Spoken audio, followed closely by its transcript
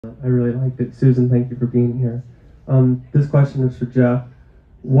I really liked it. Susan, thank you for being here. This question is for Jeff.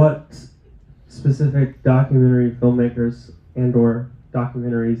 What specific documentary filmmakers and/or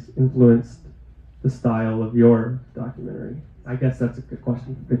documentaries influenced the style of your documentary? I guess that's a good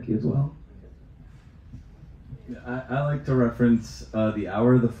question for Vicky as well. I like to reference The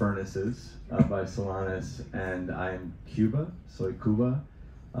Hour of the Furnaces by Solanas and I Am Cuba, Soy Cuba.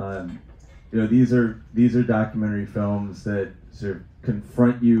 These are documentary films that sort of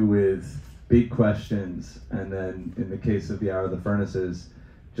confront you with big questions, and then in the case of The Hour of the Furnaces,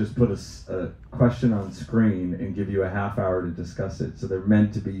 just put a question on screen and give you a half hour to discuss it. So they're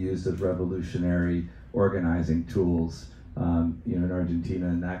meant to be used as revolutionary organizing tools. In Argentina,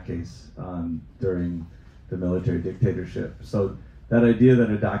 in that case, during the military dictatorship. So that idea that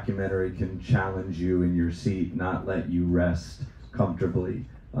a documentary can challenge you in your seat, not let you rest comfortably,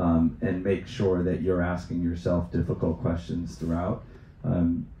 and make sure that you're asking yourself difficult questions throughout.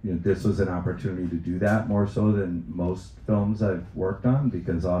 This was an opportunity to do that more so than most films I've worked on,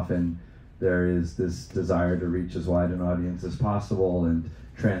 because often there is this desire to reach as wide an audience as possible and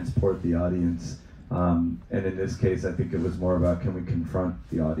transport the audience. And in this case, I think it was more about, can we confront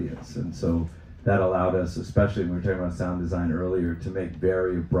the audience? And so that allowed us, especially when we were talking about sound design earlier, to make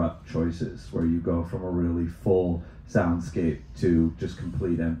very abrupt choices where you go from a really full soundscape to just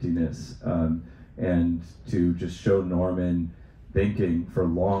complete emptiness, and to just show Norman thinking for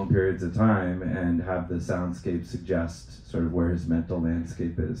long periods of time and have the soundscape suggest sort of where his mental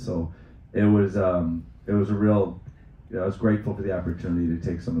landscape is. So it was a real, I was grateful for the opportunity to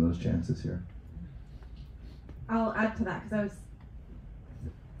take some of those chances here. I'll add to that because I was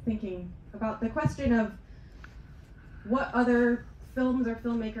thinking about the question of what other films or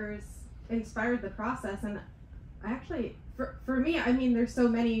filmmakers inspired the process, and I actually, for me, I mean, there's so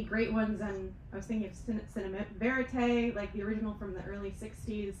many great ones, and I was thinking of Cinema Verite, like the original from the early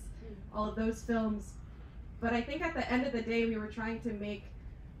 60s, all of those films, but I think at the end of the day we were trying to make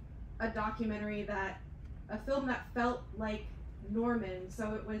a documentary a film that felt like Norman,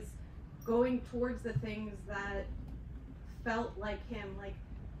 so it was going towards the things that felt like him. Like,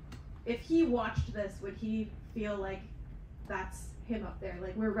 if he watched this, would he feel like that's him up there?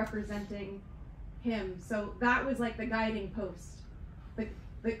 Like, we're representing him. So that was like the guiding post.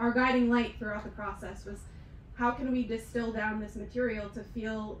 Our guiding light throughout the process was, how can we distill down this material to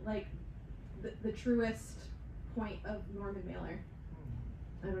feel like the truest point of Norman Mailer?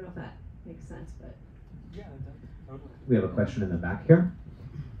 I don't know if that makes sense, but... Yeah, totally. We have a question in the back here.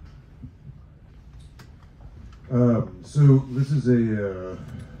 So this is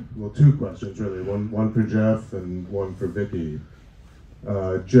two questions really. One for Jeff and one for Vicky.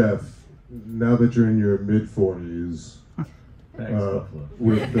 Jeff, now that you're in your mid-40s,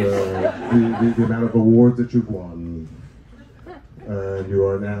 with the amount of awards that you've won, and you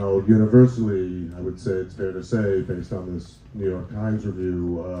are now universally, I would say it's fair to say, based on this New York Times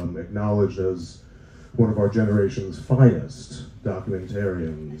review, acknowledged as one of our generation's finest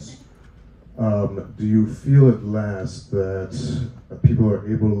documentarians. Do you feel at last that people are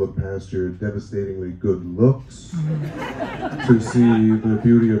able to look past your devastatingly good looks to see the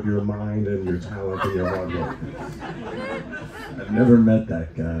beauty of your mind and your talent and your hard work? I've never met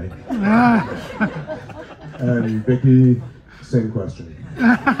that guy. And Vicky, same question.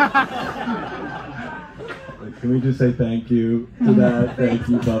 Can we just say thank you to that? Thank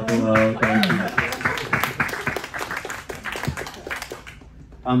you, Buffalo. Thank you.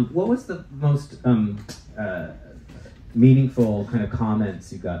 What was the most meaningful kind of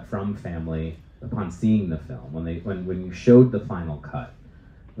comments you got from family upon seeing the film when you showed the final cut?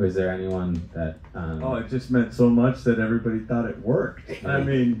 Was there anyone that? Oh, it just meant so much that everybody thought it worked. I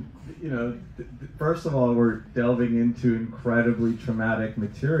mean, first of all, we're delving into incredibly traumatic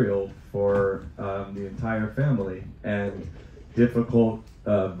material for the entire family, and difficult,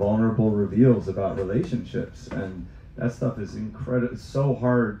 vulnerable reveals about relationships, and that stuff is incredible. It's so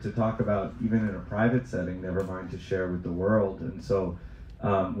hard to talk about even in a private setting, never mind to share with the world. And so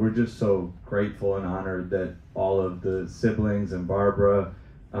we're just so grateful and honored that all of the siblings and Barbara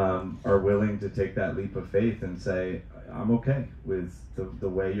are willing to take that leap of faith and say, I'm okay with the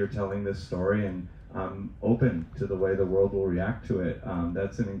way you're telling this story, and I'm open to the way the world will react to it.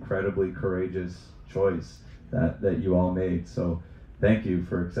 That's an incredibly courageous choice that you all made. So thank you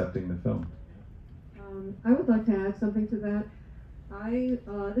for accepting the film. I would like to add something to that.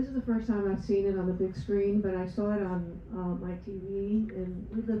 This is the first time I've seen it on the big screen, but I saw it on my TV, and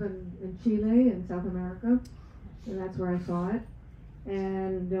we live in Chile in South America, and that's where I saw it.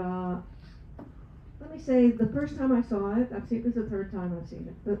 And let me say, the first time I saw it, this is the third time I've seen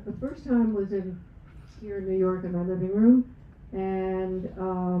it. The first time was here in New York in my living room, and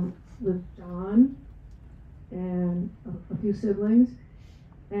with John and a few siblings,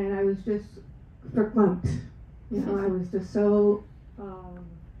 and I was just verklempt. You know, I was just so.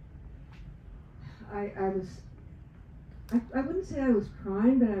 I wouldn't say I was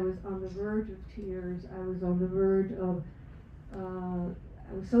crying, but I was on the verge of tears. I was on the verge of.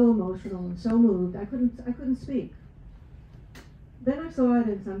 I was so emotional and so moved. I couldn't speak. Then I saw it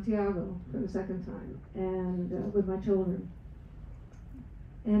in Santiago for the second time, and with my children.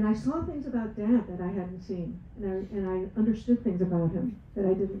 And I saw things about Dad that I hadn't seen, and I understood things about him that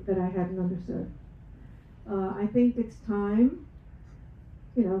I hadn't understood. I think it's time,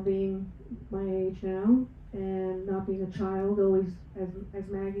 you know, being my age now and not being a child, always, as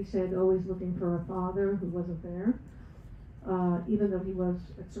Maggie said, always looking for a father who wasn't there, even though he was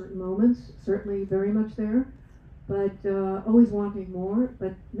at certain moments, certainly very much there, but always wanting more.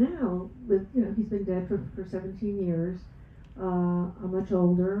 But now, with, you know, he's been dead for 17 years. I'm much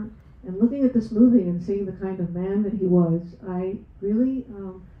older, and looking at this movie and seeing the kind of man that he was, I really,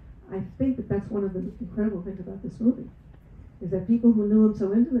 I think that that's one of the incredible things about this movie, is that people who knew him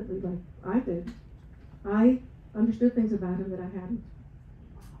so intimately, like I did, I understood things about him that I hadn't.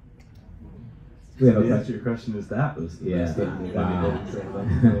 We have a The answer to your question is that was the best thing that Wow. I did say about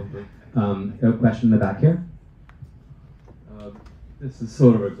the film. A question in the back here. This is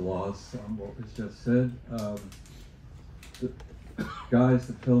sort of a gloss on what was just said. Guys,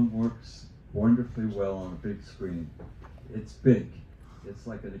 the film works wonderfully well on a big screen. It's big. It's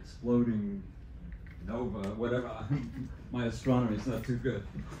like an exploding nova, whatever. My astronomy is not too good.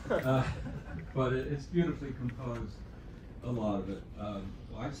 But it's beautifully composed, a lot of it.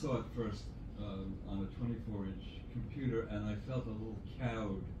 I saw it first on a 24-inch computer, and I felt a little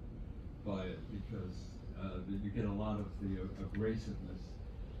cowed by it because you get a lot of the abrasiveness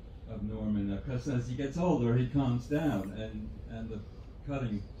of Norman. Because as he gets older, he calms down, and the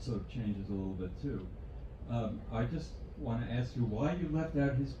cutting sort of changes a little bit too. I just want to ask you why you left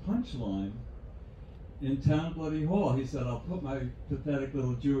out his punchline in Town Bloody Hall. He said, "I'll put my pathetic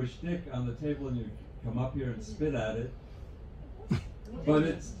little Jewish dick on the table and you come up here and spit at it." But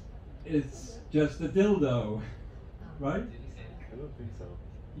it's just a dildo, right? I don't think so.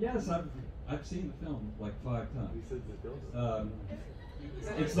 Yes, I've seen the film like 5 times. He said the dildo.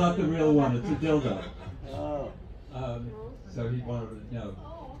 It's not the real one, it's a dildo. Oh. So he wanted to, you know,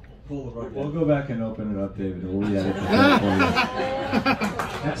 pull the rug. We'll go back and open it up, David, and we'll re-edit the film for you.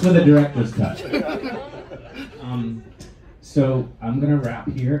 That's for the director's cut. So I'm gonna wrap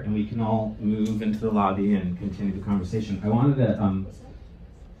here, and we can all move into the lobby and continue the conversation. I wanted to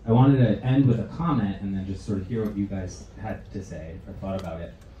end with a comment, and then just sort of hear what you guys had to say or thought about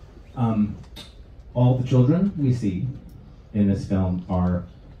it. All the children we see in this film are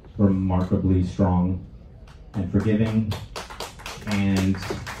remarkably strong and forgiving and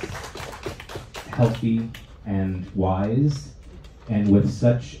healthy and wise, and with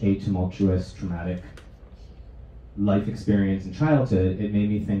such a tumultuous, traumatic life experience in childhood, it made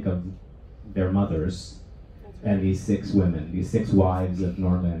me think of their mothers and these 6 women, these 6 wives of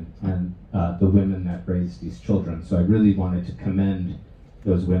Norman, and the women that raised these children. So I really wanted to commend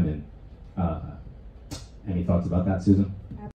those women. Any thoughts about that, Susan?